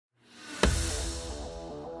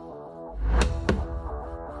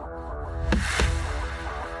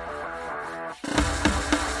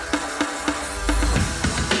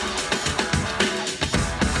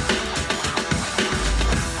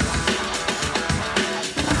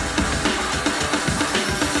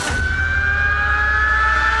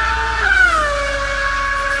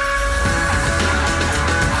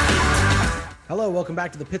welcome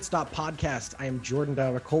back to the Pit Stop Podcast. I am Jordan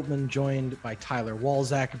Dowler-Coltman, joined by Tyler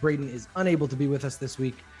Walzak. Braden is unable to be with us this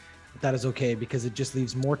week, but that is okay because it just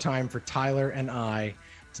leaves more time for Tyler and I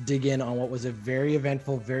to dig in on what was a very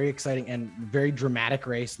eventful, very exciting, and very dramatic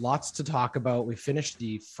race. Lots to talk about. We finished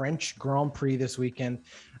the French Grand Prix this weekend.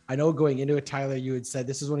 I know going into it, Tyler, you had said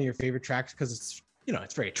this is one of your favorite tracks because it's,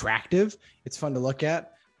 it's very attractive. It's fun to look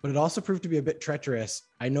at, but it also proved to be a bit treacherous.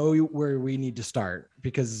 I know where we need to start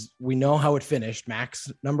because we know how it finished.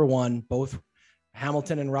 Max, number one, both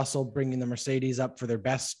Hamilton and Russell bringing the Mercedes up for their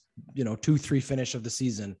best, 2-3 finish of the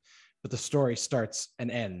season. But the story starts and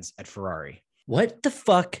ends at Ferrari. What the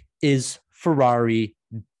fuck is Ferrari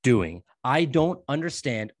doing? I don't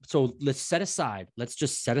understand. So let's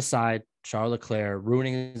just set aside Charles Leclerc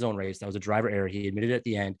ruining his own race. That was a driver error. He admitted it at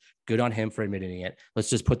the end. Good on him for admitting it. Let's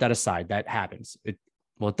just put that aside. That happens. It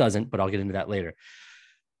doesn't, but I'll get into that later.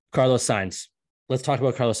 Carlos Sainz. Let's talk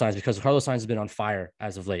about Carlos Sainz because Carlos Sainz has been on fire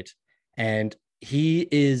as of late. And he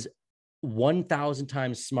is 1,000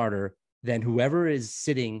 times smarter than whoever is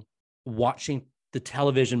sitting watching the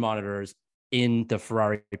television monitors in the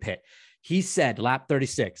Ferrari pit. He said, lap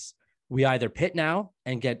 36, we either pit now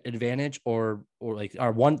and get advantage or like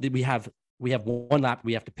our one, we have one lap.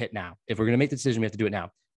 We have to pit now. If we're going to make the decision, we have to do it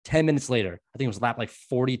now. 10 minutes later, I think it was lap like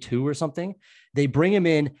 42 or something. They bring him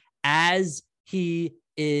in as he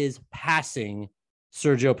is passing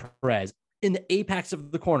Sergio Perez in the apex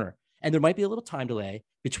of the corner. And there might be a little time delay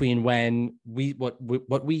between when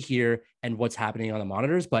what we hear and what's happening on the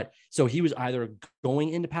monitors. But so he was either going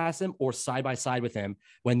in to pass him or side by side with him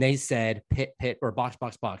when they said pit or box.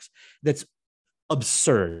 That's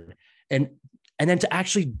absurd. And then to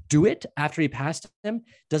actually do it after he passed him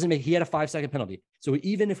he had a 5-second penalty. So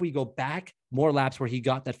even if we go back more laps where he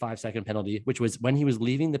got that 5-second penalty, which was when he was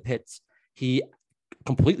leaving the pits, he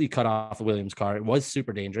completely cut off the Williams car. It was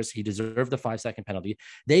super dangerous. He deserved the 5-second penalty.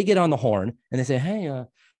 They get on the horn and they say,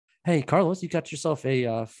 hey, Carlos, you got yourself a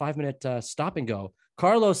 5-minute stop and go.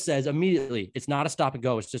 Carlos says immediately, it's not a stop and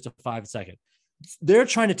go. It's just a 5-second. They're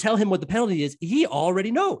trying to tell him what the penalty is. He already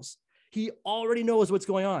knows. He already knows what's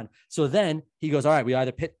going on. So then he goes, all right, we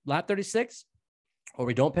either pit lap 36 or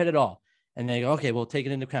we don't pit at all. And they go, okay, we'll take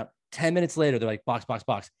it into account. 10 minutes later, they're like, box.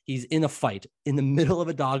 He's in a fight, in the middle of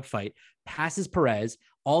a dog fight, passes Perez.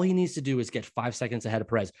 All he needs to do is get 5 seconds ahead of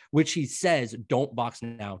Perez, which he says, don't box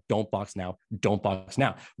now.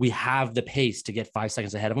 We have the pace to get 5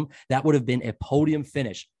 seconds ahead of him. That would have been a podium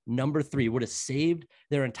finish. Number 3 would have saved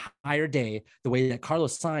their entire day the way that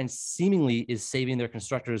Carlos Sainz seemingly is saving their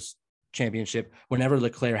constructors championship whenever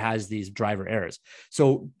Leclerc has these driver errors.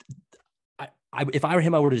 So if I were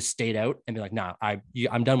him, I would have stayed out and be like, nah,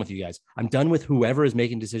 I'm done with you guys. I'm done with whoever is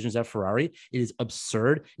making decisions at Ferrari. It is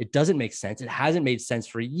absurd. It doesn't make sense. It hasn't made sense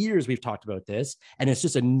for years. We've talked about this. And it's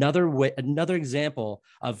just another example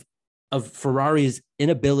of Ferrari's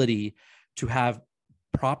inability to have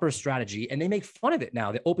proper strategy. And they make fun of it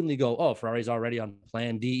now. They openly go, oh, Ferrari's already on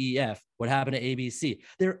plan D, E, F. What happened to A, B, C?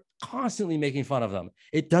 They're constantly making fun of them.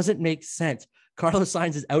 It doesn't make sense. Carlos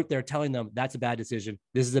Sainz is out there telling them that's a bad decision.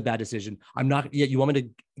 This is a bad decision. I'm not yet. You want me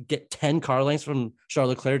to get 10 car lengths from Charles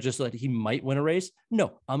Leclerc just so that he might win a race?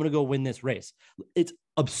 No, I'm going to go win this race. It's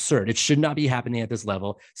absurd. It should not be happening at this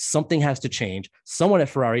level. Something has to change. Someone at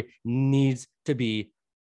Ferrari needs to be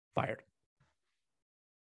fired.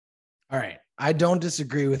 All right. I don't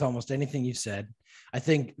disagree with almost anything you said. I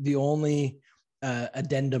think the only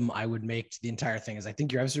addendum I would make to the entire thing is I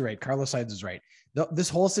think you're absolutely right. Carlos Sainz is right. This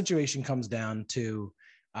whole situation comes down to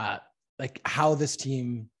like how this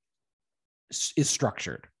team is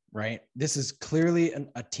structured, right? This is clearly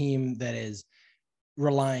a team that is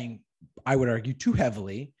relying, I would argue, too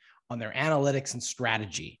heavily on their analytics and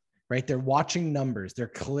strategy, right? They're watching numbers. They're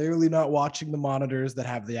clearly not watching the monitors that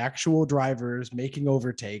have the actual drivers making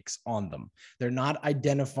overtakes on them. They're not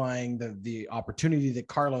identifying the opportunity that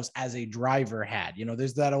Carlos as a driver had.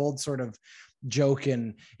 There's that old sort of joke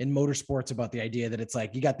in motorsports about the idea that it's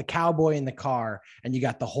like you got the cowboy in the car and you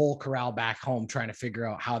got the whole corral back home trying to figure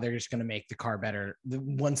out how they're just going to make the car better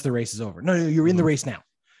once the race is over. No, you're in the race now.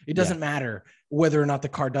 It doesn't matter whether or not the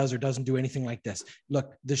car does or doesn't do anything like this.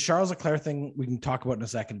 Look, the Charles Leclerc thing we can talk about in a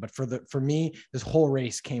second, but for me, this whole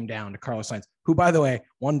race came down to Carlos Sainz, who, by the way,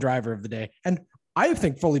 won driver of the day, and I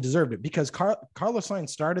think fully deserved it because Carlos Sainz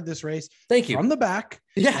started this race from the back.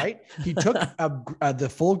 Yeah, right. He took the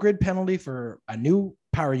full grid penalty for a new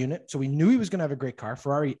power unit, so we knew he was going to have a great car.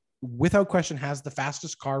 Ferrari, without question, has the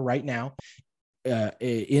fastest car right now.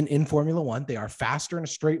 in Formula One. They are faster in a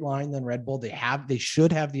straight line than Red Bull. They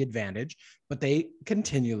should have the advantage, but they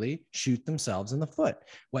continually shoot themselves in the foot.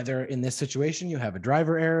 Whether in this situation you have a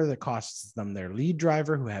driver error that costs them their lead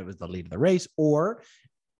driver who was the lead of the race, or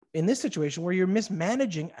in this situation where you're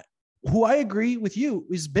mismanaging, who I agree with you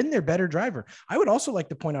has been their better driver. I would also like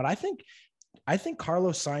to point out, I think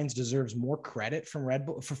Carlos Sainz deserves more credit from Red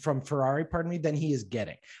Bull, from Ferrari, than he is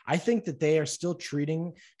getting. I think that they are still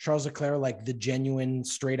treating Charles Leclerc like the genuine,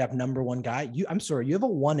 straight up number one guy. I'm sorry, you have a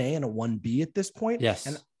 1A and a 1B at this point. Yes.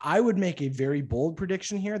 And I would make a very bold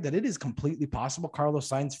prediction here that it is completely possible Carlos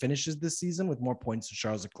Sainz finishes this season with more points than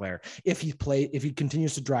Charles Leclerc if he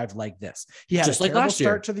continues to drive like this. He had just a terrible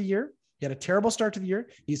start to the year. He had a terrible start to the year.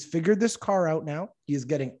 He's figured this car out now. He is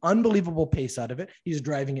getting unbelievable pace out of it. He's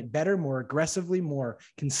driving it better, more aggressively, more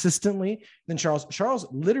consistently than Charles. Charles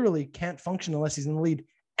literally can't function unless he's in the lead.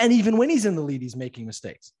 And even when he's in the lead, he's making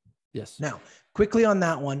mistakes. Yes. Now, quickly on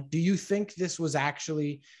that one, do you think this was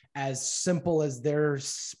actually as simple as they're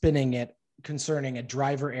spinning it concerning a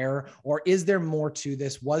driver error, or is there more to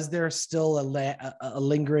this? Was there still a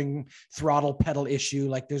lingering throttle pedal issue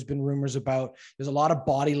like there's been rumors about? There's a lot of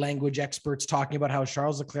body language experts talking about how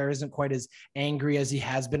Charles Leclerc isn't quite as angry as he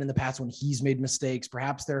has been in the past when he's made mistakes.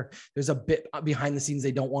 Perhaps there's a bit behind the scenes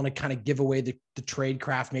they don't want to kind of give away the trade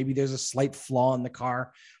craft. Maybe there's a slight flaw in the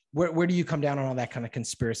car. Where do you come down on all that kind of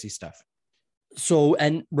conspiracy stuff? So,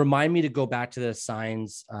 and remind me to go back to the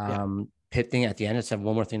Sainz pit thing at the end. I just have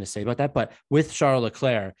one more thing to say about that. But with Charles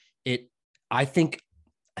Leclerc, I think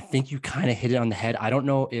you kind of hit it on the head. I don't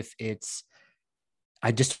know if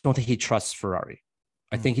I just don't think he trusts Ferrari.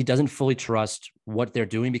 I think he doesn't fully trust what they're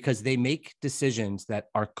doing because they make decisions that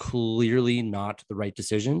are clearly not the right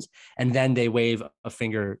decisions. And then they wave a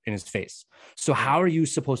finger in his face. So how are you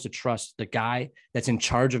supposed to trust the guy that's in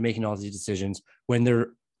charge of making all these decisions when they're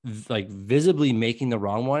like visibly making the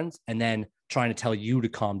wrong ones and then trying to tell you to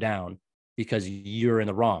calm down because you're in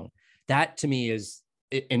the wrong? That to me is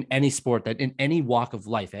in any sport, that in any walk of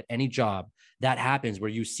life, at any job, that happens where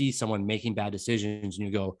you see someone making bad decisions and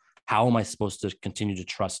you go, how am I supposed to continue to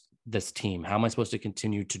trust this team? How am I supposed to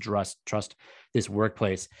continue to trust this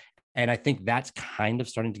workplace? And I think that's kind of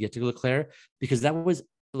starting to get to Leclerc because that was,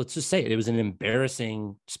 let's just say it was an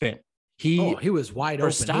embarrassing spin. He was wide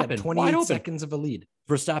open. He had 28 seconds of a lead.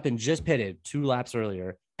 Verstappen just pitted 2 laps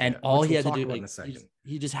earlier, and all he had to do,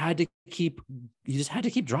 he just had to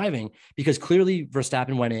keep driving because clearly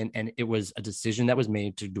Verstappen went in, and it was a decision that was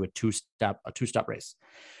made to do a two-stop race.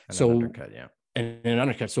 An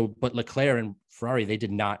undercut. So, but Leclerc and Ferrari, they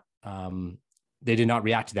did not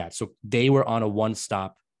react to that. So they were on a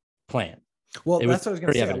one-stop plan. Well, that's what I was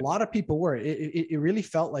going to say. Evident. A lot of people were. It really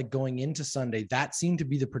felt like going into Sunday, that seemed to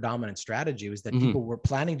be the predominant strategy, was that people were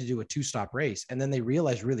planning to do a 2-stop race. And then they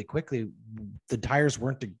realized really quickly the tires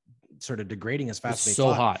weren't sort of degrading as fast as they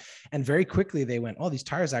thought. So hot. And very quickly they went, oh, these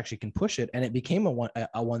tires actually can push it. And it became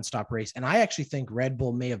a one-stop race. And I actually think Red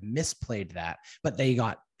Bull may have misplayed that, but they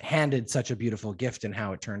got handed such a beautiful gift in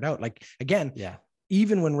how it turned out. Like, again,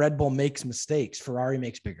 even when Red Bull makes mistakes, Ferrari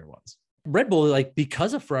makes bigger ones. Red Bull, like,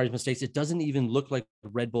 because of Ferrari's mistakes, it doesn't even look like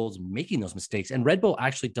Red Bull's making those mistakes. And Red Bull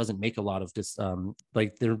actually doesn't make a lot of this.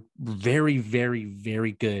 Like, they're very, very,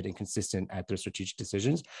 very good and consistent at their strategic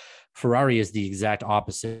decisions. Ferrari is the exact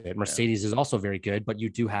opposite. Mercedes is also very good, but you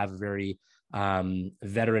do have a very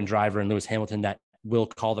veteran driver in Lewis Hamilton that will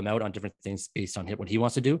call them out on different things based on what he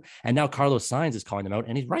wants to do. And now Carlos Sainz is calling them out,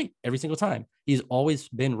 and he's right every single time. He's always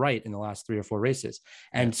been right in the last 3 or 4 races.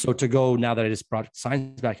 And so to go, now that I just brought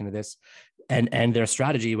Sainz back into this, and their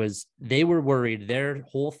strategy was, they were worried, their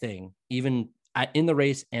whole thing, even in the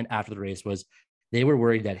race and after the race, was they were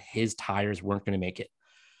worried that his tires weren't going to make it.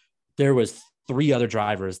 There was 3 other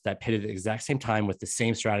drivers that pitted at the exact same time with the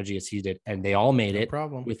same strategy as he did, and they all made it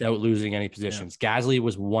without losing any positions. Gasly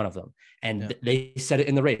was one of them, and they said it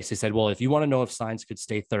in the race. They said, well, if you want to know if Sainz could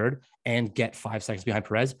stay third and get 5 seconds behind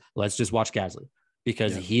Perez, let's just watch Gasly,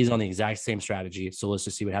 because he's on the exact same strategy. So let's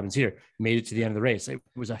just see what happens here. Made it to the end of the race. It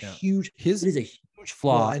was a huge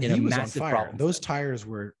flaw in a massive problem. Those tires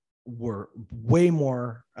were way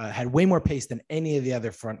more had way more pace than any of the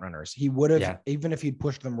other front runners. He would have, even if he'd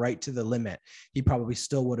pushed them right to the limit, he probably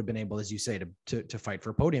still would have been able, as you say, to fight for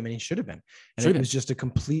a podium, and he should have been. And it was just a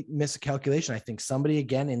complete miscalculation. I think somebody,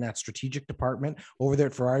 again, in that strategic department over there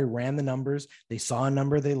at Ferrari ran the numbers. They saw a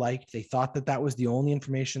number they liked. They thought that was the only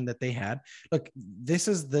information that they had. Look, this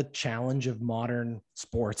is the challenge of modern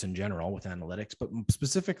sports in general with analytics, but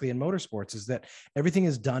specifically in motorsports, is that everything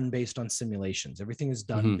is done based on simulations. Everything is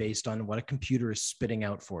done based on what a computer is spitting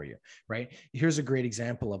out for you, right? Here's a great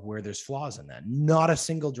example of where there's flaws in that. Not a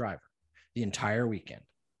single driver the entire weekend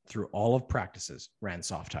through all of practices ran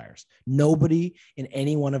soft tires. Nobody in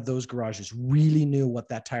any one of those garages really knew what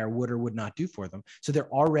that tire would or would not do for them. So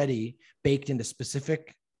they're already baked into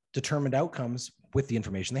specific determined outcomes with the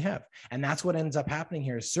information they have. And that's what ends up happening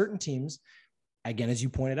here is certain teams, again, as you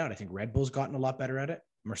pointed out, I think Red Bull's gotten a lot better at it.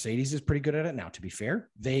 Mercedes is pretty good at it. Now, to be fair,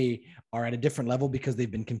 they are at a different level because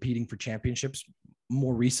they've been competing for championships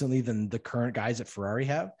more recently than the current guys at Ferrari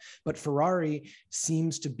have. But Ferrari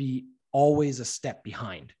seems to be always a step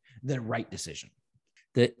behind the right decision.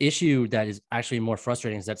 The issue that is actually more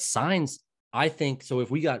frustrating is that Sainz, I think, so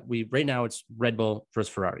if we right now it's Red Bull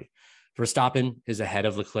versus Ferrari. Verstappen is ahead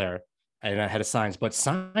of Leclerc and ahead of Sainz, but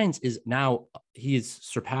Sainz is now, he's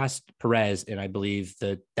surpassed Perez in, I believe,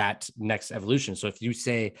 that next evolution. So if you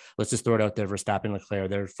say, let's just throw it out there, Verstappen, Leclerc,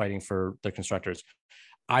 they're fighting for the constructors.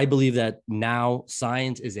 I believe that now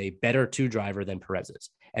Sainz is a better two driver than Perez is.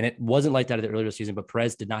 And it wasn't like that at the earlier season, but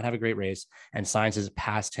Perez did not have a great race, and Sainz has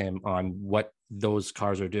passed him on what those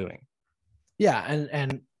cars are doing. Yeah.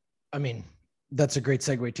 And I mean, that's a great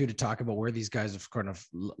segue too, to talk about where these guys have kind of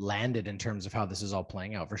landed in terms of how this is all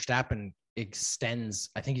playing out. Verstappen extends,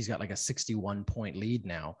 I think he's got like a 61 point lead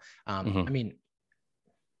now. I mean,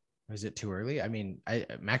 is it too early? I mean,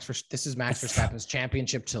 this is Max Verstappen's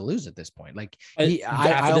championship to lose at this point. Like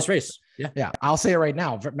after this race. Yeah. I'll say it right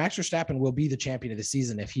now. Max Verstappen will be the champion of the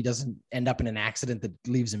season if he doesn't end up in an accident that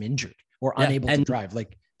leaves him injured or unable to drive.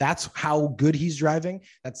 Like, that's how good he's driving.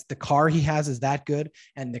 That's the car he has is that good.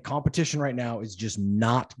 And the competition right now is just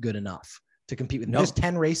not good enough to compete with. There's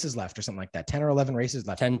 10 races left or something like that. 10 or 11 races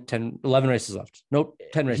left. 11 races left. Nope.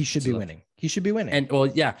 10 races. He should be winning. He should be winning. And well,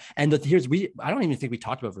 yeah. And I don't even think we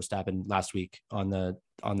talked about Verstappen last week on the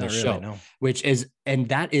show, no. Which is, and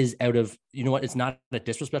that is out of, you know what? It's not a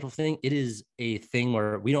disrespectful thing. It is a thing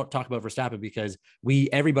where we don't talk about Verstappen because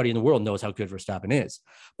everybody in the world knows how good Verstappen is.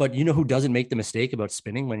 But you know who doesn't make the mistake about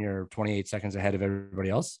spinning when you're 28 seconds ahead of everybody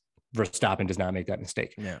else? Verstappen does not make that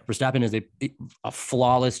mistake. Yeah. Verstappen is a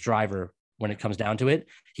flawless driver. When it comes down to it,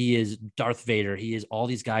 he is Darth Vader. He is all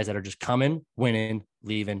these guys that are just coming, winning,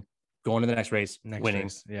 leaving, going to the next race, winning,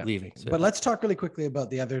 leaving. So, but let's talk really quickly about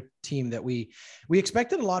the other team that we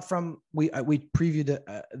expected a lot from. We previewed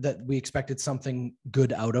that we expected something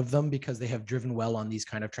good out of them because they have driven well on these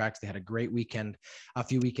kind of tracks. They had a great weekend a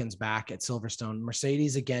few weekends back at Silverstone.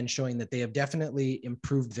 Mercedes, again, showing that they have definitely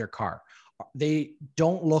improved their car. They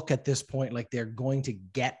don't look at this point like they're going to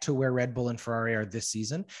get to where Red Bull and Ferrari are this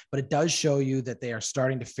season, but it does show you that they are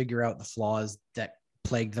starting to figure out the flaws that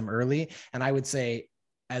plagued them early. And I would say,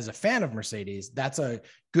 as a fan of Mercedes, that's a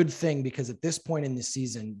good thing because at this point in the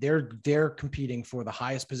season, they're competing for the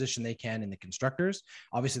highest position they can in the constructors.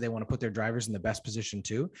 Obviously, they want to put their drivers in the best position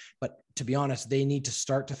too. But to be honest, they need to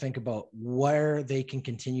start to think about where they can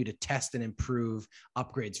continue to test and improve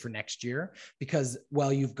upgrades for next year. Because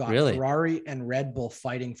while you've got Ferrari and Red Bull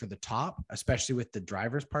fighting for the top, especially with the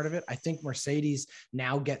drivers part of it, I think Mercedes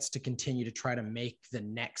now gets to continue to try to make the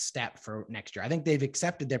next step for next year. I think they've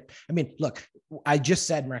accepted look, I just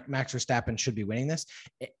said Max Verstappen should be winning this.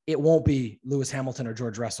 It won't be Lewis Hamilton or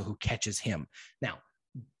George Russell who catches him. Now,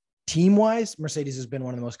 team-wise, Mercedes has been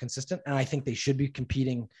one of the most consistent, and I think they should be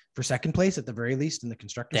competing for second place at the very least in the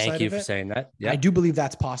constructor side. Thank you for saying that. Yeah. I do believe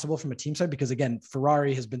that's possible from a team side because, again,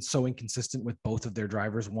 Ferrari has been so inconsistent with both of their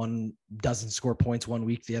drivers. One doesn't score points one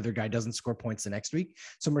week, the other guy doesn't score points the next week.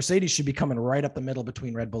 So Mercedes should be coming right up the middle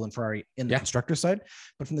between Red Bull and Ferrari in the constructor side.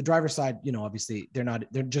 But from the driver's side, obviously they don't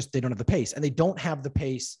have the pace, and they don't have the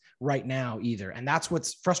pace right now either. And that's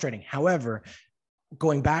what's frustrating. However,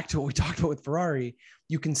 going back to what we talked about with Ferrari,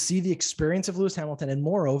 you can see the experience of Lewis Hamilton. And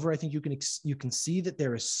moreover, I think you can see that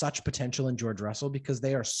there is such potential in George Russell because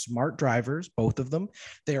they are smart drivers, both of them.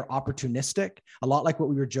 They are opportunistic, a lot like what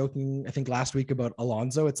we were joking, I think last week about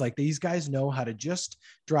Alonso. It's like these guys know how to just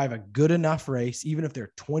drive a good enough race, even if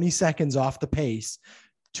they're 20 seconds off the pace,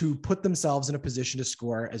 to put themselves in a position to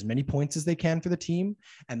score as many points as they can for the team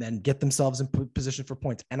and then get themselves in position for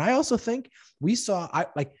points. And I also think we saw,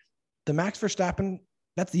 the Max Verstappen,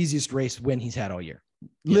 that's the easiest race win he's had all year.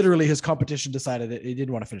 Literally, his competition decided that he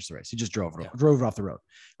didn't want to finish the race. He just drove it off the road,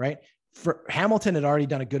 right? For Hamilton had already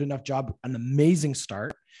done a good enough job, an amazing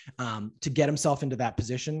start to get himself into that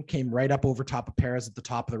position, came right up over top of Perez at the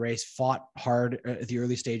top of the race, fought hard at the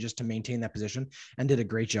early stages to maintain that position and did a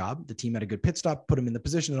great job. The team had a good pit stop, put him in the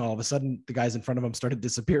position, and all of a sudden the guys in front of him started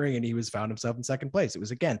disappearing and he found himself in second place. It was,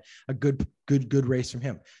 again, a good race from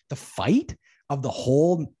him. The fight of the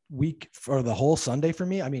whole week or the whole Sunday for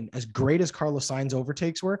me, I mean, as great as Carlos Sainz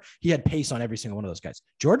overtakes were, he had pace on every single one of those guys.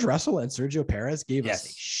 George Russell and Sergio Perez gave us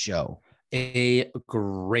a show. A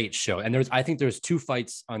great show. And I think there's two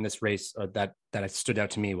fights on this race that stood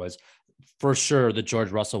out to me was for sure the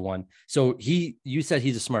George Russell one. So you said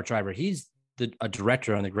he's a smart driver. He's a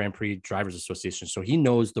director on the Grand Prix Drivers Association. So he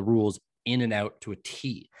knows the rules in and out to a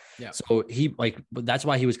T. Yeah. So that's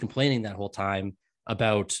why he was complaining that whole time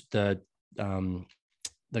about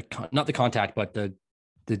not the contact, but the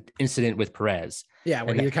incident with Perez. Yeah,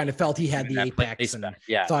 when he kind of felt he had the apex and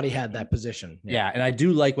thought he had that position. Yeah. And I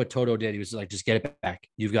do like what Toto did. He was like, just get it back.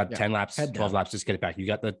 You've got 10 laps, 12 laps, just get it back. You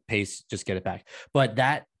got the pace, just get it back. But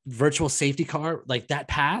that virtual safety car, like that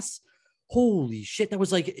pass, holy shit, that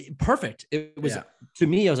was like perfect. It was to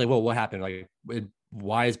me, I was like, well, what happened? Like,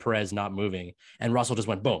 why is Perez not moving? And Russell just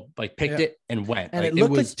went boom, like picked it and went. And like, it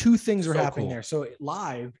looked like two things were happening cool. there. So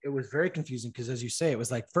live, it was very confusing because, as you say, it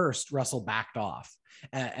was like first Russell backed off,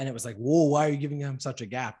 and it was like, whoa, why are you giving him such a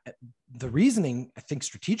gap? The reasoning, I think,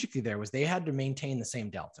 strategically there was they had to maintain the same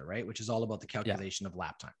delta, right? Which is all about the calculation of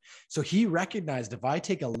lap time. So he recognized if I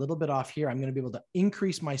take a little bit off here, I'm going to be able to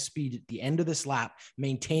increase my speed at the end of this lap,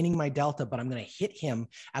 maintaining my delta, but I'm going to hit him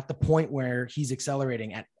at the point where he's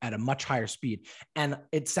accelerating at a much higher speed. And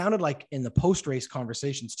it sounded like in the post-race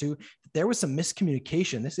conversations too, there was some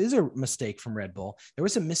miscommunication. This is a mistake from Red Bull. There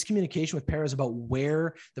was some miscommunication with Perez about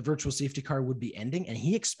where the virtual safety car would be ending. And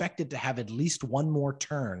he expected to have at least one more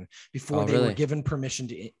turn before they were given permission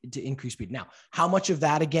to increase speed. Now, how much of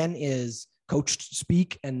that again is coached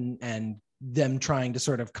speak and them trying to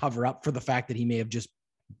sort of cover up for the fact that he may have just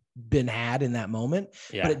been had in that moment?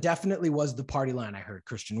 Yeah. But it definitely was the party line. I heard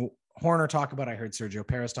Christian Horner talk about it. I heard Sergio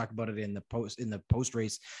Perez talk about it in the post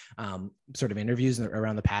race sort of interviews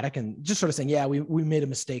around the paddock, and just sort of saying, yeah, we made a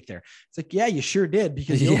mistake there. It's like, yeah, you sure did,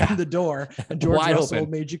 because you opened the door and George Russell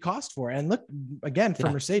made you cost for it. And look, again, for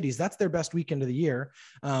Mercedes, that's their best weekend of the year,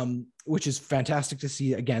 which is fantastic to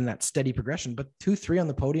see. Again, that steady progression, but 2-3 on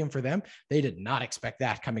the podium for them. They did not expect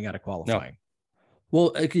that coming out of qualifying.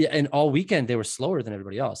 No. Well, and all weekend they were slower than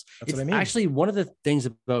everybody else. That's what I mean. Actually, one of the things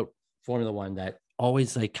about Formula One that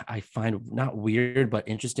always like I find not weird but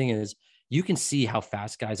interesting is you can see how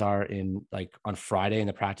fast guys are in like on Friday in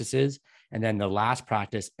the practices, and then the last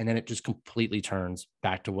practice, and then it just completely turns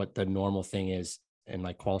back to what the normal thing is in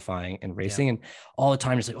like qualifying and racing. And all the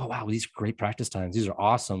time it's like, oh wow, these are great practice times, these are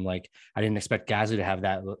awesome. Like I didn't expect Gasly to have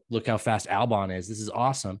that. Look how fast Albon is, this is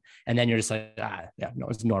awesome. And then you're just like, no,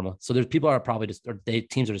 it's normal. So there's people are probably just, or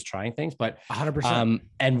teams are just trying things, but 100%.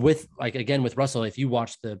 And with like, again, with Russell, if you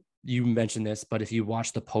watch you mentioned this, but if you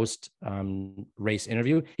watch the post race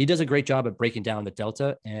interview, he does a great job at breaking down the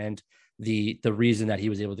delta and the reason that he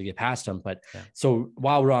was able to get past him. But so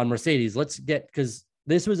while we're on Mercedes, because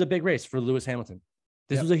this was a big race for Lewis Hamilton.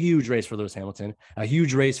 This was a huge race for Lewis Hamilton, a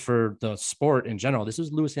huge race for the sport in general. This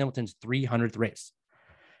was Lewis Hamilton's 300th race,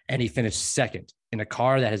 and he finished second in a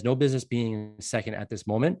car that has no business being second at this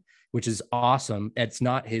moment, which is awesome. It's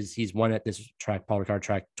not he's won at this track, Paul Ricard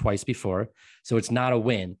track, twice before, so it's not a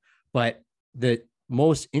win. But the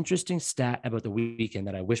most interesting stat about the weekend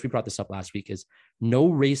that I wish we brought this up last week is no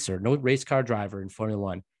race car driver in Formula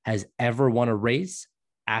One has ever won a race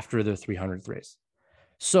after the 300th race.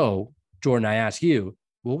 So, Jordan, I ask you,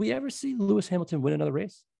 will we ever see Lewis Hamilton win another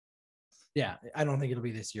race? Yeah, I don't think it'll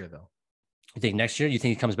be this year, though. You think next year? You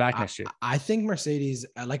think he comes back next year? I think Mercedes,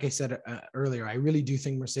 like I said earlier, I really do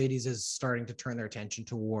think Mercedes is starting to turn their attention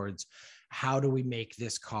towards how do we make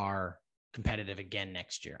this car competitive again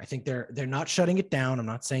next year. I think they're not shutting it down. I'm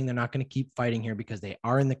not saying they're not going to keep fighting here, because they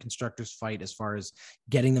are in the constructors fight as far as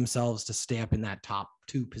getting themselves to stay up in that top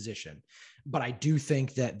 2 position. But I do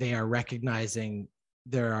think that they are recognizing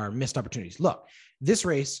there are missed opportunities. Look, this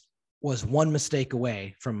race was one mistake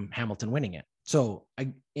away from Hamilton winning it. So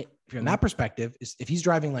from that perspective, if he's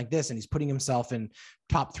driving like this and he's putting himself in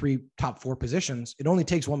top 3, top 4 positions, it only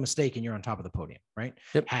takes one mistake and you're on top of the podium, right?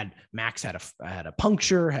 Yep. Had Max had a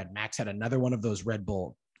puncture, had Max had another one of those Red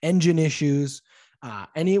Bull engine issues,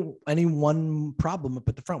 any one problem up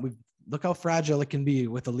at the front, look how fragile it can be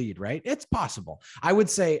with a lead, right? It's possible. I would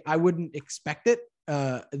say I wouldn't expect it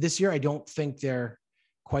this year. I don't think they're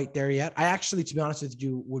quite there yet. I actually, to be honest with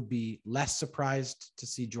you, would be less surprised to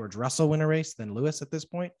see George Russell win a race than Lewis at this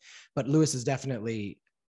point. But Lewis is definitely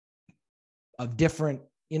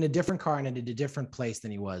in a different car and in a different place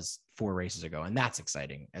than he was 4 races ago. And that's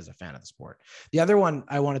exciting as a fan of the sport. The other one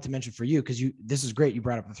I wanted to mention for you, because this is great, you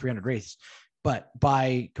brought up the 300 race, but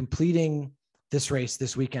by completing this race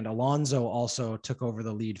this weekend, Alonso also took over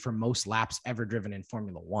the lead for most laps ever driven in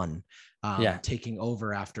Formula One, taking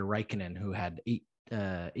over after Raikkonen, who had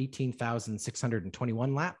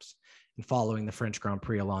 18,621 laps, and following the French Grand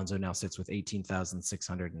Prix, Alonso now sits with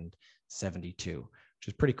 18,672, which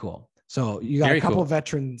is pretty cool. So you got Very a couple cool. of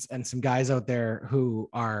veterans and some guys out there who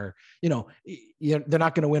are, they're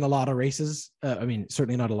not going to win a lot of races. I mean,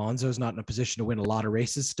 certainly not Alonso is not in a position to win a lot of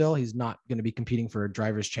races still. He's not going to be competing for a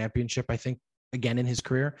driver's championship, I think, again in his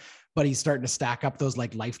career, but he's starting to stack up those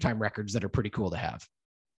like lifetime records that are pretty cool to have.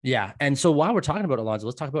 Yeah. And so while we're talking about Alonso,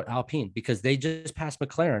 let's talk about Alpine, because they just passed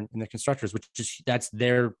McLaren in the constructors, which is that's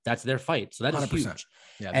their fight. So that is 100%. Huge.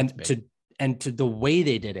 Yeah, and to the way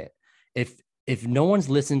they did it, if no one's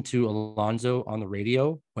listened to Alonso on the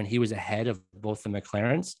radio when he was ahead of both the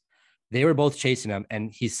McLarens, they were both chasing him.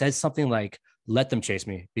 And he says something like, let them chase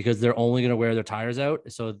me because they're only going to wear their tires out.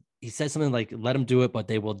 So he says something like, let them do it, but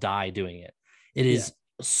they will die doing it. It is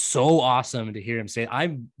so awesome to hear him say it.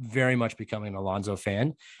 I'm very much becoming an Alonso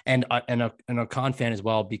fan and a Ocon fan as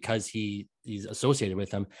well, because he's associated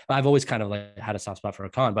with them. I've always kind of like had a soft spot for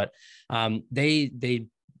Ocon, but they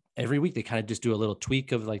every week they kind of just do a little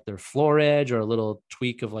tweak of like their floor edge or a little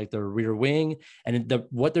tweak of like their rear wing. And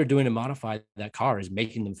what they're doing to modify that car is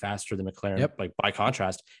making them faster than McLaren. Like by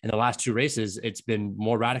contrast, in the last two races, it's been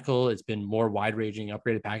more radical. It's been more wide ranging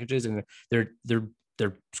upgraded packages, and they're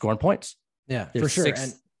scoring points. Yeah, for sure.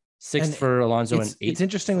 Sixth for Alonso and 8th. It's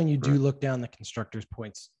interesting when you do look down the constructors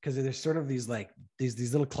points, because there's sort of these like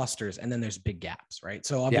these little clusters, and then there's big gaps, right?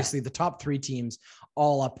 So obviously the top 3 teams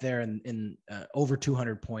all up there in over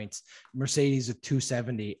 200 points, Mercedes with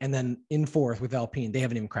 270, and then in 4th with Alpine, they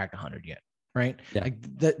haven't even cracked 100 yet, right? Yeah. Like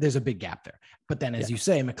there's a big gap there. But then as you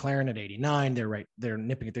say, McLaren at 89, they're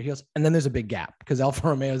nipping at their heels, and then there's a big gap because Alfa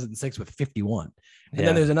Romeo's in 6th with 51, and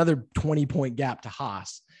then there's another 20-point gap to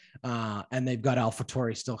Haas. And they've got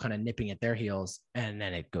AlphaTauri still kind of nipping at their heels, and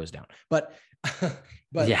then it goes down. But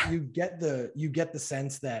you get the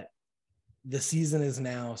sense that the season is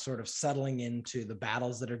now sort of settling into the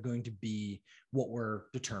battles that are going to be what we're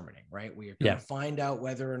determining, right? We are going to find out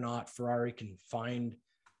whether or not Ferrari can find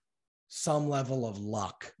some level of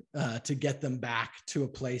luck to get them back to a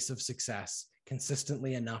place of success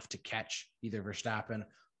consistently enough to catch either Verstappen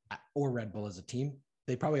or Red Bull as a team.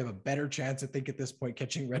 They probably have a better chance, I think, at this point,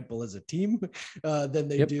 catching Red Bull as a team than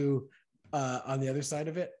they do on the other side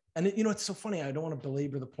of it. And, it's so funny. I don't want to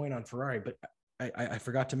belabor the point on Ferrari, but I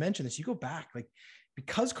forgot to mention this. You go back, like,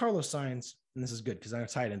 because Carlos Sainz, and this is good because I'm going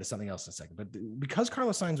to tie it into something else in a second, but because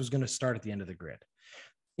Carlos Sainz was going to start at the end of the grid,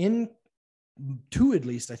 in 2, at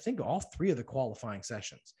least, I think all 3 of the qualifying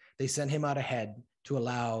sessions, they sent him out ahead to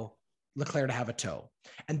allow Leclerc to have a tow.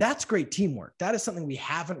 And that's great teamwork. That is something we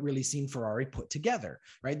haven't really seen Ferrari put together,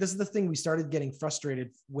 right? This is the thing we started getting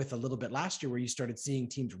frustrated with a little bit last year, where you started seeing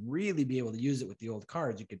teams really be able to use it with the old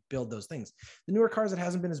cars. You could build those things. The newer cars, it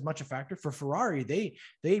hasn't been as much a factor. For Ferrari,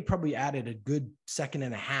 they probably added a good 1.5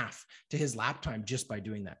 seconds to his lap time just by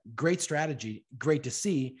doing that. Great strategy, great to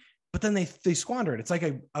see. But then they squander it. It's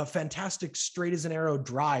like a fantastic straight as an arrow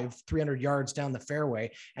drive 300 yards down the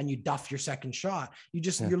fairway, and you duff your second shot.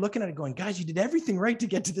 You're looking at it going, guys, you did everything right to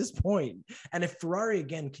get to this point. And if Ferrari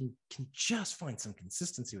again can just find some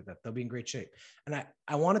consistency with that, they'll be in great shape. And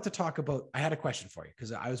I wanted to talk about, I had a question for you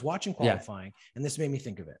because I was watching qualifying and this made me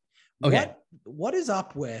think of it. Okay. What is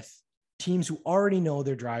up with teams who already know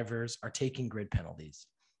their drivers are taking grid penalties,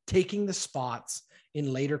 taking the spots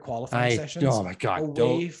in later qualifying sessions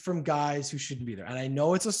away from guys who shouldn't be there? And I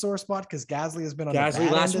know it's a sore spot because Gasly has been on the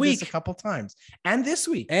bad last week a couple times, and this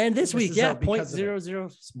week, yeah,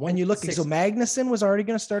 0.00. When you look, so Magnussen was already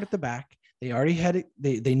going to start at the back. They already had it.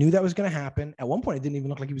 They knew that was going to happen. At one point, it didn't even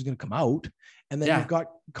look like he was going to come out. And then you've got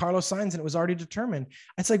Carlos Sainz, and it was already determined.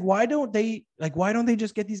 It's like, why don't they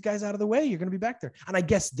just get these guys out of the way? You're going to be back there. And I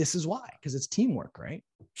guess this is why, because it's teamwork, right?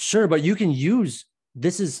 Sure, but you can use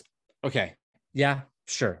this is okay. Yeah,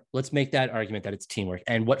 sure. Let's make that argument that it's teamwork.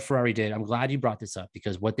 And what Ferrari did, I'm glad you brought this up,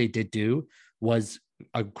 because what they did do was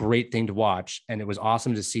a great thing to watch. And it was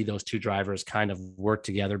awesome to see those 2 drivers kind of work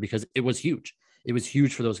together, because it was huge. It was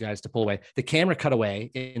huge for those guys to pull away. The camera cut away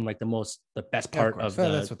in like the best part of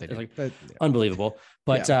that's what they did. Like, unbelievable.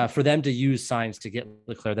 But for them to use Sainz to get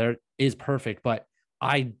Leclerc there is perfect. But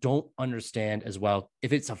I don't understand as well,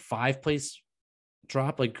 if it's a 5-place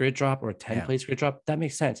drop, like grid drop, or a 10-place grid drop, that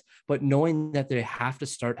makes sense. But knowing that they have to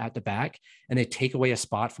start at the back and they take away a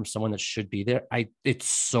spot from someone that should be there, it's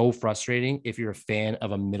so frustrating if you're a fan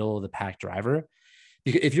of a middle of the pack driver.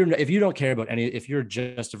 Because if you don't care about if you're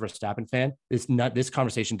just a Verstappen fan, this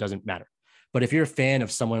conversation doesn't matter. But if you're a fan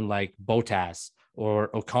of someone like Bottas or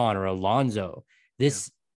Ocon or Alonso, this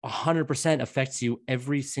 100% affects you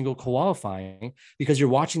every single qualifying, because you're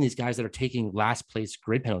watching these guys that are taking last place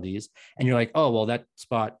grid penalties, and you're like, oh, well, that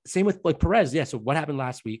spot. Same with like Perez. Yeah. So what happened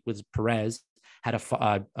last week was Perez had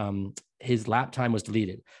his lap time was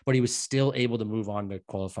deleted, but he was still able to move on to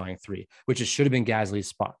qualifying 3, which should have been Gasly's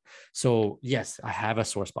spot. So yes, I have a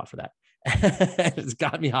sore spot for that. It's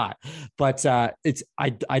got me hot, but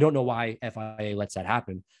I don't know why FIA lets that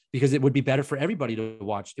happen, because it would be better for everybody to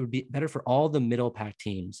watch. It would be better for all the middle pack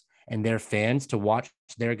teams and their fans to watch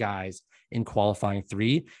their guys in qualifying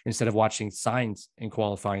 3 instead of watching Sainz in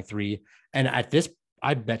qualifying 3. And at this,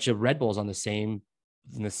 I bet you Red Bull's in the same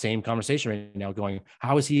conversation right now, going,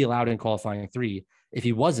 how is he allowed in qualifying 3? If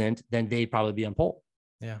he wasn't, then they'd probably be on pole.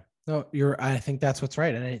 Yeah, no, I think that's what's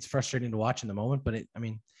right. And it's frustrating to watch in the moment, but it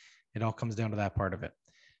all comes down to that part of it.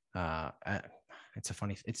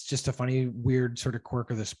 It's just a funny, weird sort of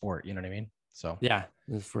quirk of the sport. You know what I mean? So yeah,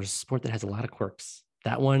 for a sport that has a lot of quirks,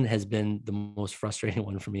 that one has been the most frustrating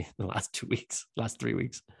one for me in the last 3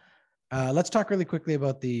 weeks. Let's talk really quickly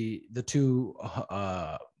about the two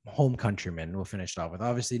home countrymen we'll finish off with.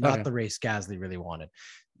 Obviously not the race Gasly really wanted.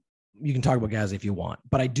 You can talk about Gasly if you want,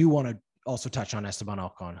 but I do want to also touch on Esteban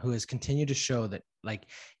Ocon, who has continued to show that like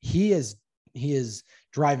he is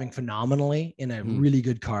driving phenomenally in a really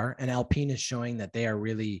good car, and Alpine is showing that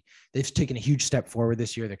they've taken a huge step forward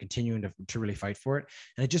this year. They're continuing to really fight for it.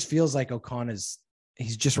 And it just feels like Ocon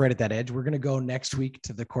he's just right at that edge. We're going to go next week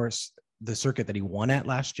to the circuit that he won at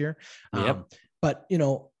last year. But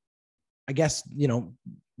I guess,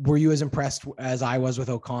 were you as impressed as I was with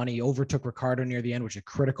Ocon? He overtook Ricciardo near the end, which are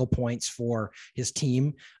critical points for his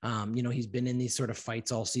team. He's been in these sort of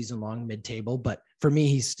fights all season long, mid-table, but for me,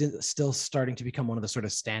 he's still starting to become one of the sort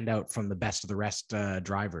of standout from the best of the rest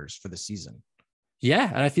drivers for the season.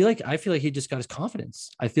 Yeah, and I feel like he just got his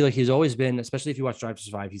confidence. I feel like he's always been, especially if you watch Drive to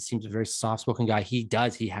Survive, he seems a very soft-spoken guy. He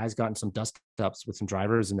has gotten some dust-ups with some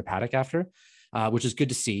drivers in the paddock after, which is good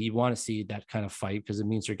to see. You want to see that kind of fight because it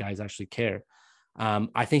means your guys actually care.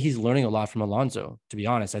 I think he's learning a lot from Alonso, to be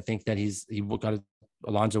honest. I think that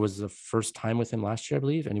Alonso was the first time with him last year, I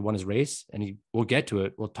believe, and he won his race, and we'll get to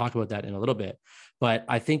it. We'll talk about that in a little bit. But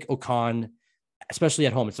I think Ocon, especially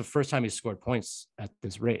at home, it's the first time he's scored points at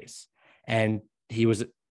this race. And he was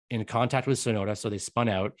in contact with Tsunoda, so they spun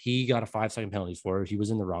out. He got a 5-second penalty for it. He was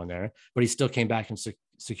in the wrong there, but he still came back and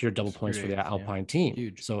secured double points for the Alpine team.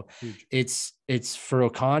 Huge. So it's for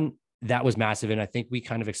Ocon, that was massive. And I think we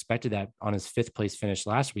kind of expected that on his 5th place finish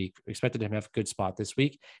last week. We expected him to have a good spot this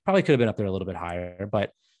week. Probably could have been up there a little bit higher,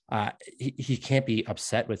 but he can't be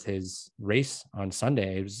upset with his race on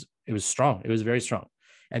Sunday. It was strong. It was very strong.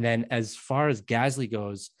 And then as far as Gasly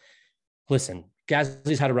goes, listen,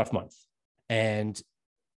 Gasly's had a rough month. And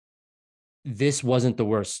this wasn't the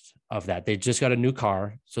worst of that. They just got a new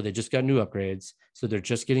car, so they just got new upgrades. So they're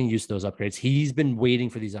just getting used to those upgrades. He's been waiting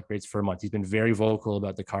for these upgrades for a month. He's been very vocal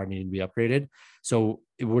about the car needing to be upgraded. So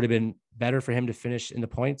it would have been better for him to finish in the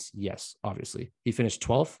points. Yes, obviously. He finished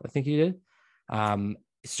 12th, I think he did.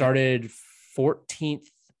 Started 14th.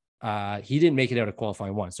 He didn't make it out of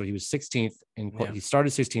qualifying 1. So he was 16th. He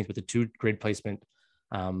started 16th with the 2 grid placement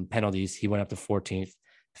penalties. He went up to 14th.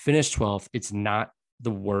 Finished 12th. It's not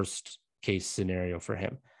the worst case scenario for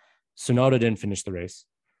him. Tsunoda didn't finish the race.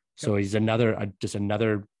 So he's another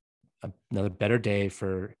better day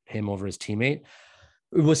for him over his teammate.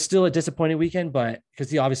 It was still a disappointing weekend, but because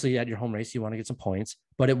he obviously at your home race, you want to get some points,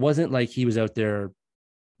 but it wasn't like he was out there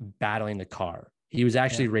battling the car. He was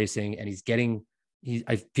actually racing, and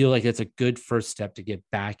I feel like it's a good first step to get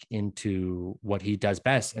back into what he does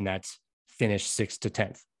best. And that's finish 6th to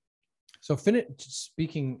 10th. So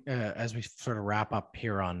speaking as we sort of wrap up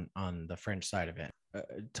here on the French side of it,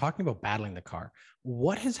 talking about battling the car,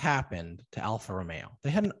 what has happened to Alfa Romeo?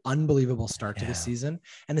 They had an unbelievable start to the season.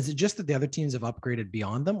 And is it just that the other teams have upgraded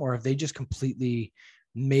beyond them, or have they just completely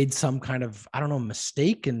made some kind of,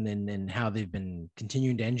 mistake in how they've been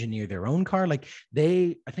continuing to engineer their own car? Like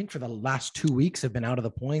I think for the last 2 weeks have been out of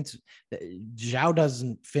the points. Zhao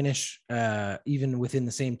doesn't finish even within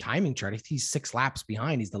the same timing chart. He's 6 laps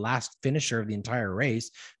behind. He's the last finisher of the entire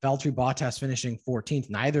race. Valtteri Bottas finishing 14th.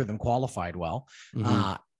 Neither of them qualified well.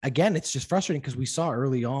 Again, it's just frustrating because we saw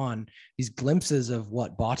early on these glimpses of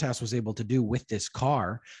what Bottas was able to do with this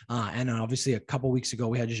car. And obviously a couple of weeks ago,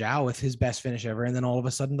 we had Zhao with his best finish ever. And then all of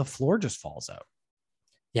a sudden the floor just falls out.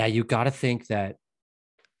 Yeah, you got to think that,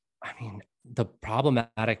 the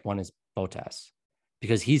problematic one is Bottas,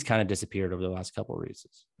 because he's kind of disappeared over the last couple of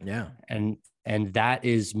races. Yeah. And that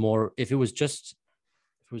is more, if it was just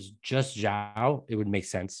Zhao, it would make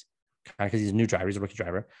sense because he's a new driver, he's a rookie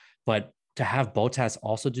driver. But to have Bottas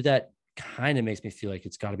also do that kind of makes me feel like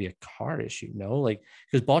it's got to be a car issue, no? Like,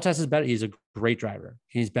 because Bottas is better. He's a great driver.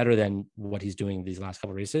 He's better than what he's doing these last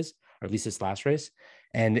couple of races, or at least this last race.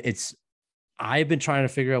 And I've been trying to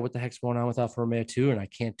figure out what the heck's going on with Alfa Romeo too, and I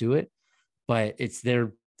can't do it. But it's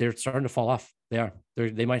they're they're starting to fall off.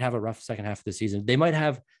 They might have a rough second half of the season. They might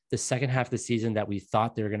have the second half of the season that we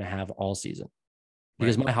thought they were going to have all season.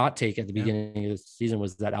 Because my hot take at the beginning of the season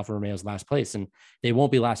was that Alfa Romeo's last place, and they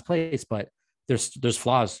won't be last place, but there's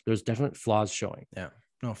flaws. There's definite flaws showing. Yeah,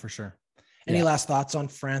 no, for sure. Any last thoughts on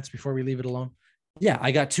France before we leave it alone? Yeah,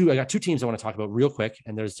 I got two teams I want to talk about real quick,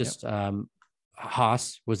 and there's just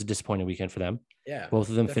Haas was a disappointing weekend for them. Yeah, both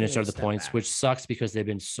of them finished out of the points, which sucks because they've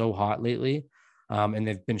been so hot lately, and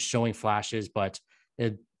they've been showing flashes. But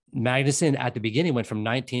Magnussen at the beginning went from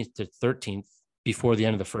 19th to 13th before the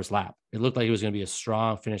end of the first lap. It looked like it was going to be a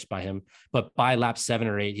strong finish by him, but by lap 7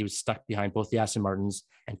 or 8, he was stuck behind both the Aston Martins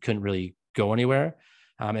and couldn't really go anywhere.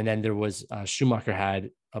 And then there was Schumacher had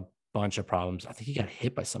a bunch of problems. I think he got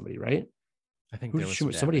hit by somebody, right? I think there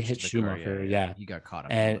was somebody hit Schumacher. Car, yeah, he got caught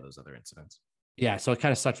up in one of those other incidents. Yeah, so it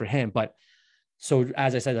kind of sucked for him. But so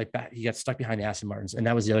as I said, like he got stuck behind the Aston Martins, and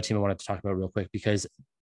that was the other team I wanted to talk about real quick, because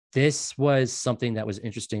this was something that was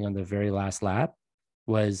interesting on the very last lap.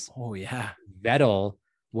 Was Vettel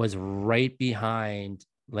was right behind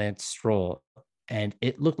Lance Stroll, and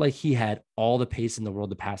it looked like he had all the pace in the world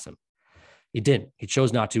to pass him. He didn't. He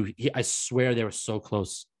chose not to. I swear they were so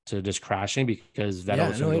close to just crashing because Vettel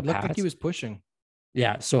was it looked like he was pushing.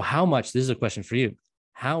 Yeah. So how much? This is a question for you.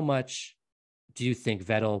 How much do you think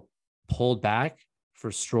Vettel pulled back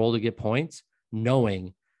for Stroll to get points,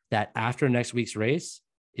 knowing that after next week's race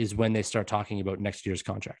is when they start talking about next year's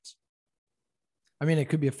contracts? I mean, it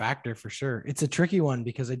could be a factor for sure. It's a tricky one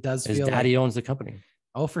because it does feel like daddy owns the company.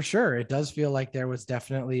 Oh, for sure. It does feel like there was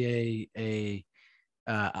definitely an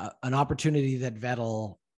opportunity that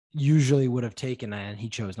Vettel usually would have taken and he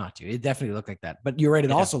chose not to. It definitely looked like that. But you're right.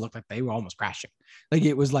 It also looked like they were almost crashing. Like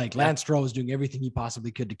it was like Lance Stroll was doing everything he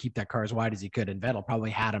possibly could to keep that car as wide as he could. And Vettel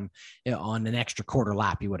probably had him on an extra quarter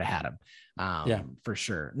lap. He would have had him for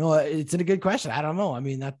sure. No, it's a good question. I don't know. I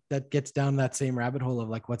mean, that gets down that same rabbit hole of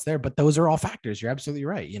like what's there, but those are all factors. You're absolutely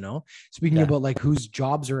right. You know, speaking about like whose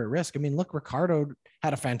jobs are at risk. I mean, look, Ricardo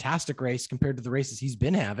had a fantastic race compared to the races he's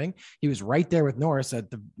been having. He was right there with Norris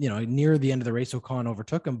at the, near the end of the race. Ocon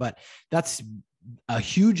overtook him, but that's a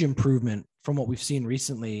huge improvement from what we've seen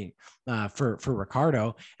recently for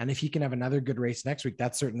Ricardo. And if he can have another good race next week,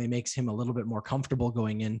 that certainly makes him a little bit more comfortable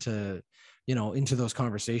going into those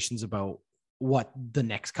conversations about what the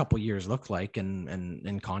next couple of years look like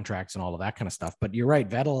and contracts and all of that kind of stuff. But you're right,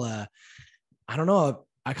 Vettel, I don't know.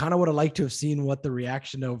 I kind of would have liked to have seen what the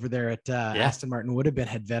reaction over there at Aston Martin would have been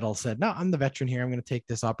had Vettel said, no, I'm the veteran here. I'm going to take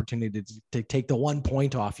this opportunity to take the 1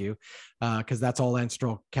 point off you because that's all Lance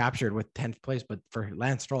Stroll captured with 10th place. But for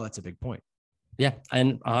Lance Stroll, that's a big point. Yeah,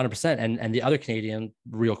 and 100%. And the other Canadian,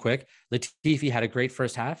 real quick, Latifi had a great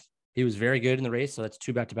first half. He was very good in the race, so that's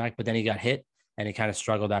 2 back-to-back, but then he got hit and he kind of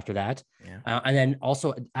struggled after that. Yeah. And then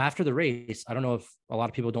also after the race, I don't know if a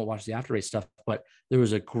lot of people don't watch the after race stuff, but there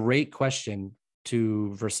was a great question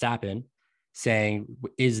to Verstappen saying,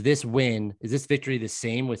 is this victory the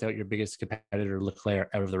same without your biggest competitor Leclerc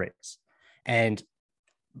out of the race? And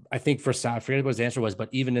I think Verstappen, I forget what his answer was, but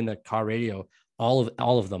even in the car radio, all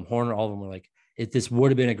of them, Horner, all of them were like, this would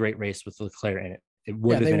have been a great race with Leclerc in it. It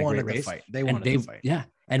would have been a great race. They wanted to fight. Yeah.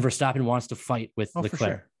 And Verstappen wants to fight with Leclerc.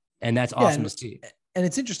 Sure. And that's awesome to see. And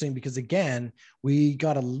it's interesting because, again, we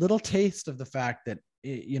got a little taste of the fact that,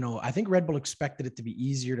 I think Red Bull expected it to be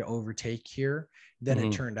easier to overtake here than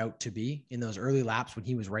it turned out to be in those early laps when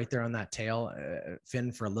he was right there on that tail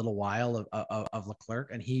fin for a little while of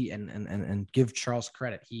Leclerc. And and give Charles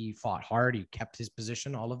credit. He fought hard. He kept his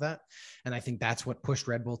position, all of that. And I think that's what pushed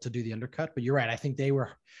Red Bull to do the undercut. But you're right. I think they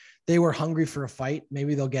were hungry for a fight.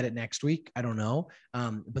 Maybe they'll get it next week. I don't know.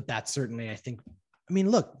 But that's certainly,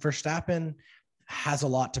 look, Verstappen has a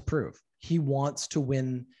lot to prove. He wants to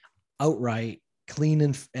win outright, clean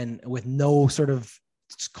and with no sort of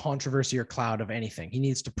controversy or cloud of anything. He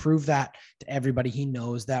needs to prove that to everybody. He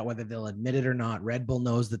knows that, whether they'll admit it or not. Red Bull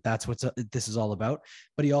knows that that's what this is all about.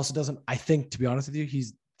 But he also doesn't, I think, to be honest with you,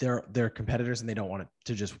 they're competitors and they don't want it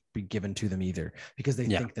to just be given to them either, because they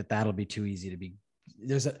think that that'll be too easy to be.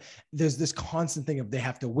 There's this constant thing of they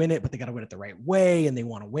have to win it, but they got to win it the right way, and they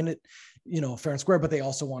want to win it, fair and square, but they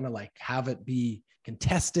also want to like have it be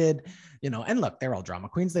contested, and look, they're all drama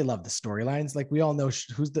queens. They love the storylines. Like we all know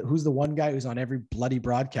who's the one guy who's on every bloody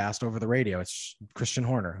broadcast over the radio. It's Christian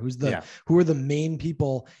Horner. Who are the main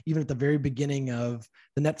people, even at the very beginning of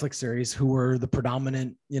the Netflix series, who were the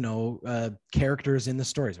predominant, characters in the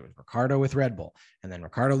stories. It was Ricardo with Red Bull, and then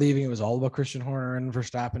Ricardo leaving. It was all about Christian Horner and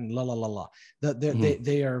Verstappen, la, la, la, la.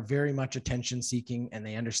 They are very much attention seeking, and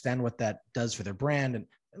they understand what that does for their brand. And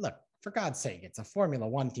look, for God's sake, it's a Formula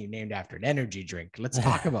One team named after an energy drink. Let's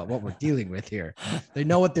talk about what we're dealing with here. They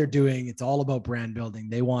know what they're doing. It's all about brand building.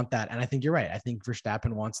 They want that. And I think you're right. I think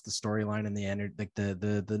Verstappen wants the storyline and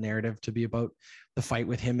the narrative to be about the fight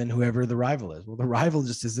with him and whoever the rival is. Well, the rival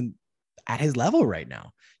just isn't at his level right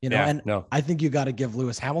now, I think you got to give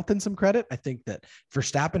Lewis Hamilton some credit. I think that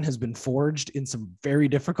Verstappen has been forged in some very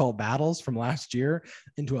difficult battles from last year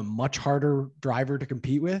into a much harder driver to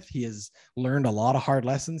compete with. He has learned a lot of hard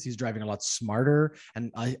lessons. He's driving a lot smarter,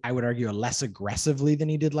 and I would argue less aggressively than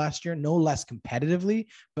he did last year. No less competitively,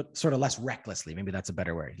 but sort of less recklessly. Maybe that's a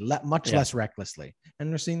better word. Much less recklessly.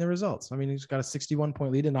 And we're seeing the results. I mean, he's got a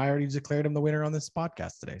 61-point lead, and I already declared him the winner on this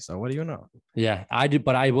podcast today. So what do you know? Yeah, I do.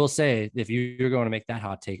 But I will say, if you're going to make that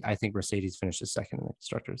hot take, I think Mercedes finishes second in the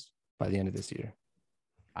constructors by the end of this year.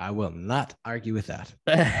 I will not argue with that.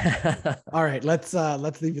 All right, let's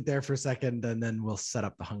leave it there for a second, and then we'll set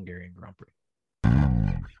up the Hungarian Grand Prix.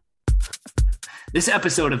 This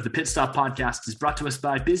episode of the Pit Stop Podcast is brought to us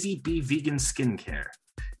by Busy Bee Vegan Skincare.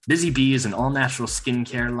 Busy Bee is an all-natural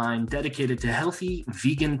skincare line dedicated to healthy,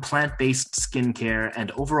 vegan, plant-based skincare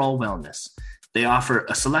and overall wellness. They offer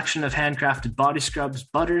a selection of handcrafted body scrubs,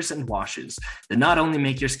 butters, and washes that not only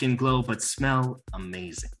make your skin glow, but smell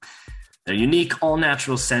amazing. Their unique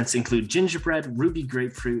all-natural scents include gingerbread, ruby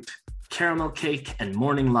grapefruit, caramel cake, and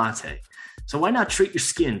morning latte. So why not treat your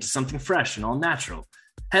skin to something fresh and all-natural?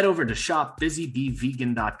 Head over to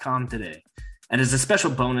shopbusybeevegan.com today. And as a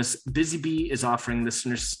special bonus, Busy Bee is offering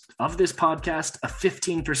listeners of this podcast a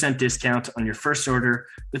 15% discount on your first order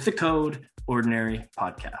with the code Ordinary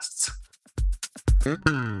Podcasts.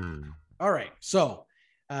 All right. So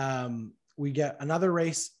we get another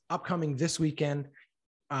race upcoming this weekend.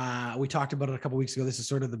 We talked about it a couple of weeks ago. This is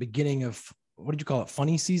sort of the beginning of, what did you call it?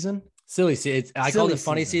 Funny season? Silly season. I call it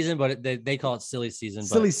funny season, but they call it silly season.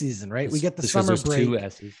 Silly season, right? We get the summer break,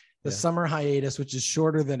 summer hiatus, which is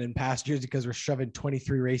shorter than in past years because we're shoving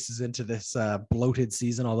 23 races into this bloated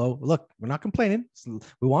season. Although, look, we're not complaining.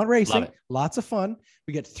 We want racing. Lots of fun.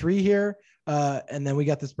 We get 3 here. And then we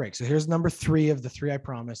got this break. So here's number 3 of the 3 I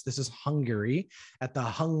promised. This is Hungary at the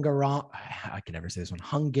I can never say this one.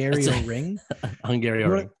 Hungaroring.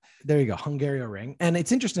 Hungaroring. There you go. Hungaroring. And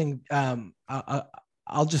it's interesting.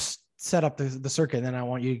 I'll just set up the circuit, and then I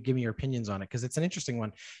want you to give me your opinions on it, because it's an interesting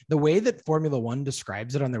one. The way that Formula One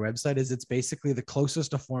describes it on their website is it's basically the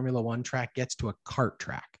closest a Formula One track gets to a kart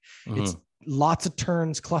track. Mm-hmm. It's lots of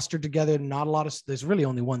turns clustered together. There's really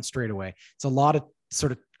only one straightaway. It's a lot of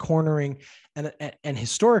sort of cornering, and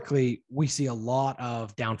historically we see a lot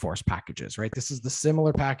of downforce packages, right? This is the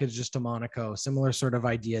similar package just to Monaco, similar sort of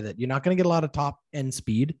idea that you're not going to get a lot of top end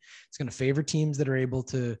speed. It's going to favor teams that are able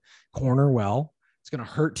to corner well. It's going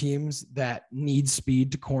to hurt teams that need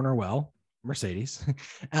speed to corner well, Mercedes.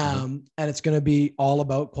 And it's going to be all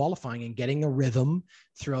about qualifying and getting a rhythm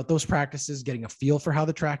throughout those practices, getting a feel for how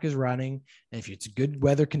the track is running. And if it's good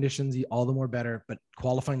weather conditions, all the more better. But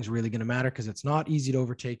qualifying is really going to matter because it's not easy to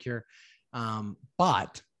overtake here.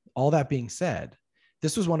 But all that being said,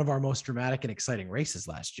 this was one of our most dramatic and exciting races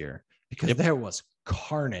last year because there was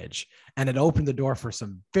carnage, and it opened the door for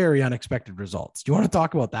some very unexpected results. Do you want to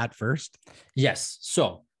talk about that first? Yes.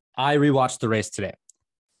 So I rewatched the race today.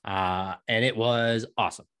 And it was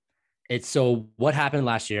awesome. So what happened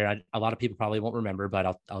last year, a lot of people probably won't remember,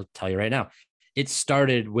 but I'll tell you right now. It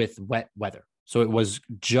started with wet weather. So it was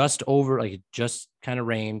just over, like it just kind of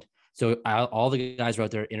rained. So all the guys were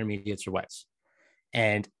out there, intermediates or wets.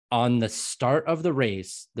 And on the start of the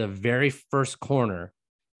race, the very first corner,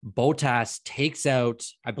 Bottas takes out,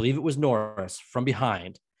 I believe it was Norris, from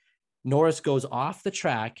behind. Norris goes off the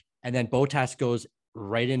track, and then Bottas goes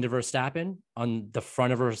right into Verstappen, on the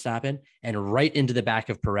front of Verstappen, and right into the back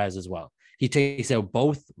of Perez as well. He takes out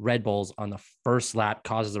both Red Bulls on the first lap,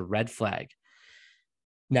 causes a red flag.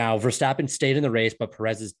 Now, Verstappen stayed in the race, but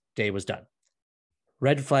Perez's day was done.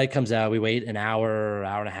 Red flag comes out. We wait an hour,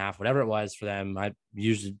 hour and a half, whatever it was for them.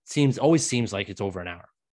 Always seems like it's over an hour.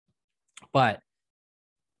 But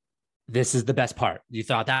this is the best part. You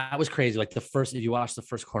thought that was crazy. Like if you watch the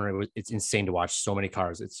first corner, it's insane to watch so many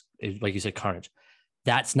cars. It's like you said, carnage.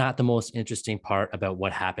 That's not the most interesting part about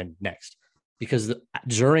what happened next, because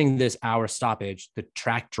during this hour stoppage, the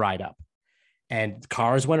track dried up and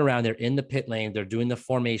cars went around. They're in the pit lane. They're doing the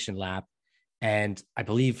formation lap. And I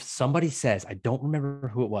believe somebody says, I don't remember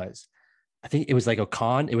who it was. I think it was like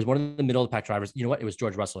Ocon. It was one of the middle of the pack drivers. You know what? It was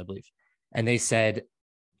George Russell, I believe. And they said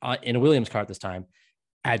in a Williams car at this time,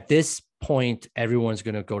 at this point, everyone's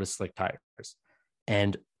going to go to slick tires.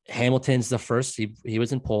 And Hamilton's the first. He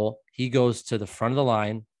was in pole. He goes to the front of the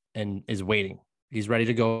line and is waiting. He's ready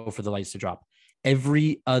to go for the lights to drop.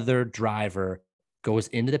 Every other driver goes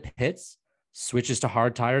into the pits, switches to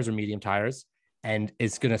hard tires or medium tires, and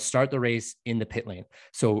is going to start the race in the pit lane.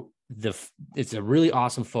 So it's a really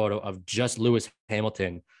awesome photo of just Lewis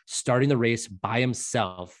Hamilton starting the race by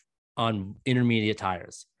himself on intermediate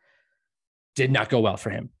tires. Did not go well for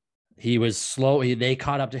him. He was slow. They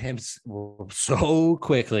caught up to him so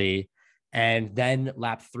quickly. And then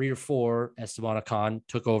lap 3 or 4, Esteban Ocon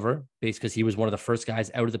took over because he was one of the first guys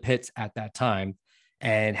out of the pits at that time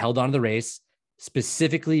and held on to the race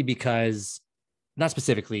specifically because, not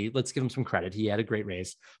specifically, let's give him some credit. He had a great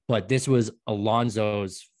race, but this was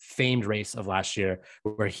Alonso's famed race of last year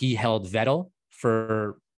where he held Vettel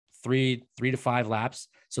for three to 5 laps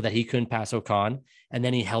so that he couldn't pass Ocon. And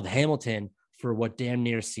then he held Hamilton for what damn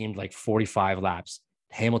near seemed like 45 laps.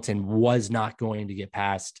 Hamilton was not going to get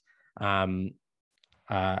past Fernando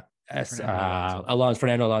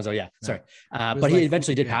Alonso. Yeah. Sorry. But he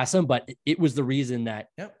eventually did pass him, but it was the reason that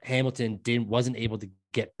Hamilton wasn't able to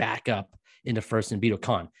get back up into first and beat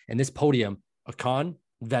Ocon. And this podium, Ocon,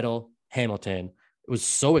 Vettel, Hamilton, it was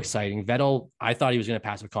so exciting. Vettel, I thought he was going to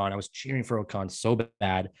pass Ocon. I was cheering for Ocon so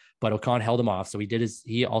bad, but Ocon held him off. So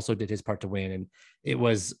he also did his part to win. And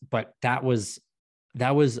that was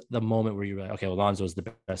the moment where you were like, okay, Alonso is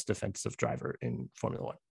the best defensive driver in Formula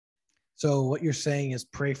One. So what you're saying is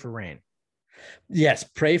pray for rain. Yes.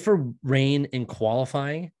 Pray for rain in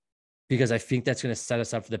qualifying, because I think that's going to set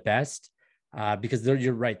us up for the best. Because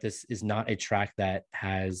you're right. This is not a track that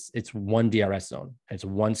it's one DRS zone. It's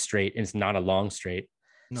one straight and it's not a long straight.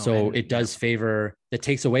 No, so it does favor, that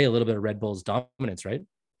takes away a little bit of Red Bull's dominance, right?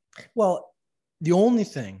 Well, the only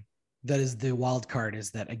thing that is the wild card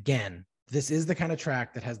is that, again, this is the kind of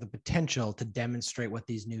track that has the potential to demonstrate what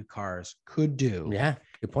these new cars could do. Yeah,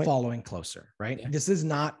 good point. Following closer, right? Yeah. This is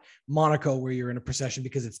not Monaco where you're in a procession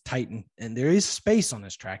because it's tight and there is space on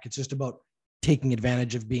this track. It's just about taking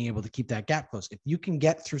advantage of being able to keep that gap close. If you can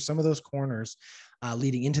get through some of those corners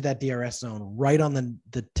leading into that DRS zone right on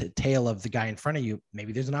the tail of the guy in front of you,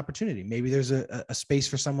 maybe there's an opportunity. Maybe there's a space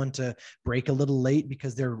for someone to break a little late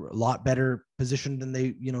because they're a lot better positioned than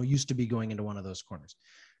they used to be going into one of those corners.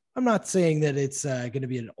 I'm not saying that it's going to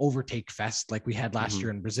be an overtake fest like we had last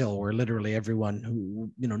year in Brazil, where literally everyone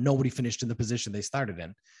who, nobody finished in the position they started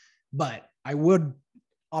in. But I would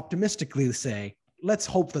optimistically say, let's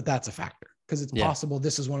hope that that's a factor, because it's possible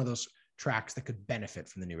this is one of those tracks that could benefit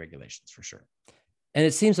from the new regulations for sure. And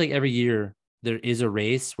it seems like every year there is a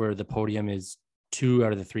race where the podium is 2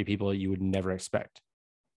 out of the 3 people you would never expect.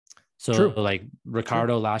 So True. Like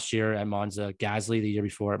Ricciardo last year at Monza, Gasly the year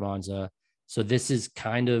before at Monza. So this is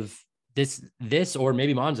kind of this, or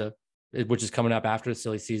maybe Monza, which is coming up after the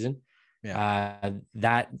silly season. Yeah.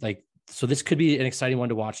 So this could be an exciting one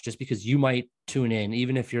to watch, just because you might tune in,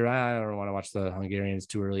 even if I don't want to watch the Hungarians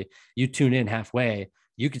too early. You tune in halfway,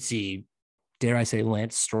 you could see, dare I say,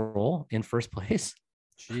 Lance Stroll in first place.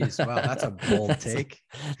 Jeez, wow, that's a bold take.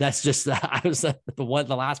 That's just I was the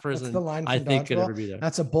last person I think could ever be there.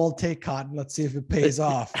 That's a bold take, Cotton. Let's see if it pays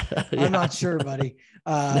off. Yeah. I'm not sure, buddy.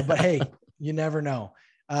 But hey, you never know.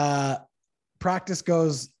 Practice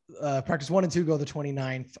 1 and 2 go the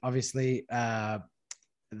 29th. Obviously,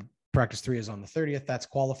 practice 3 is on the 30th. That's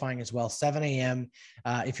qualifying as well. 7 a.m.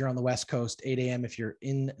 If you're on the West Coast, 8 a.m. if you're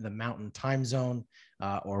in the Mountain Time Zone,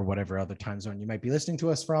 or whatever other time zone you might be listening to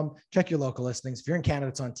us from. Check your local listings. If you're in Canada,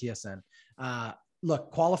 it's on TSN. Look,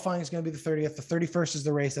 qualifying is going to be the 30th. The 31st is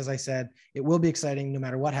the race, as I said. It will be exciting no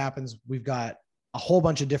matter what happens. We've got a whole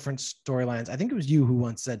bunch of different storylines. I think it was you who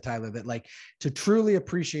once said, Tyler, that to truly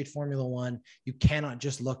appreciate Formula One, you cannot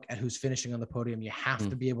just look at who's finishing on the podium. You have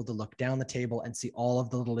to be able to look down the table and see all of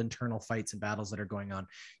the little internal fights and battles that are going on.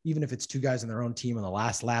 Even if it's 2 guys on their own team on the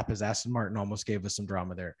last lap, as Aston Martin almost gave us some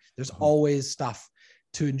drama there. There's always stuff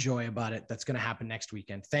to enjoy about it that's going to happen next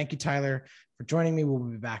weekend. Thank you, Tyler, for joining me. We'll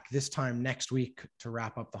be back this time next week to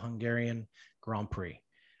wrap up the Hungarian Grand Prix.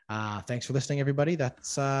 Thanks for listening, everybody.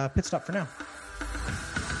 That's Pit Stop for now.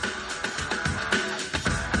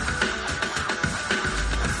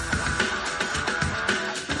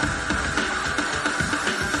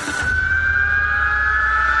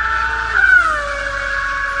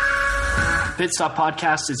 Pit Stop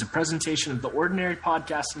Podcast is a presentation of the Ordinary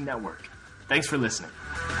Podcasting Network. Thanks for listening.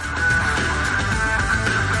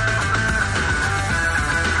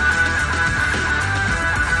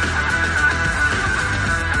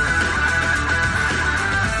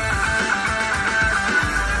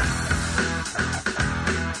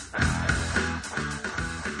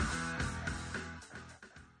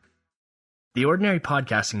 The Ordinary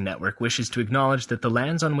Podcasting Network wishes to acknowledge that the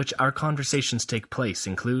lands on which our conversations take place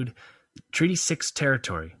include Treaty 6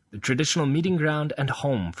 territory, the traditional meeting ground and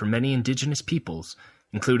home for many Indigenous peoples,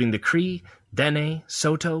 including the Cree, Dene,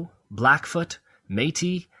 Saulteaux, Blackfoot,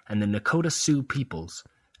 Métis, and the Nakota Sioux peoples,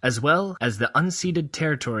 as well as the unceded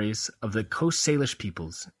territories of the Coast Salish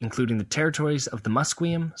peoples, including the territories of the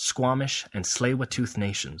Musqueam, Squamish, and Tsleil-Waututh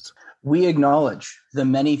nations. We acknowledge the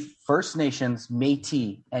many First Nations,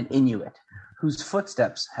 Métis, and Inuit whose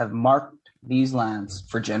footsteps have marked these lands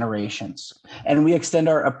for generations. And we extend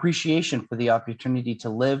our appreciation for the opportunity to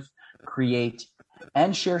live, create,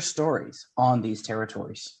 and share stories on these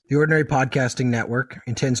territories. The Ordinary Podcasting Network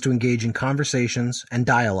intends to engage in conversations and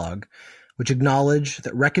dialogue which acknowledge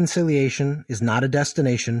that reconciliation is not a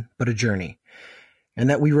destination, but a journey, and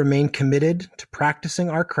that we remain committed to practicing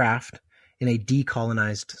our craft in a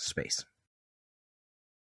decolonized space.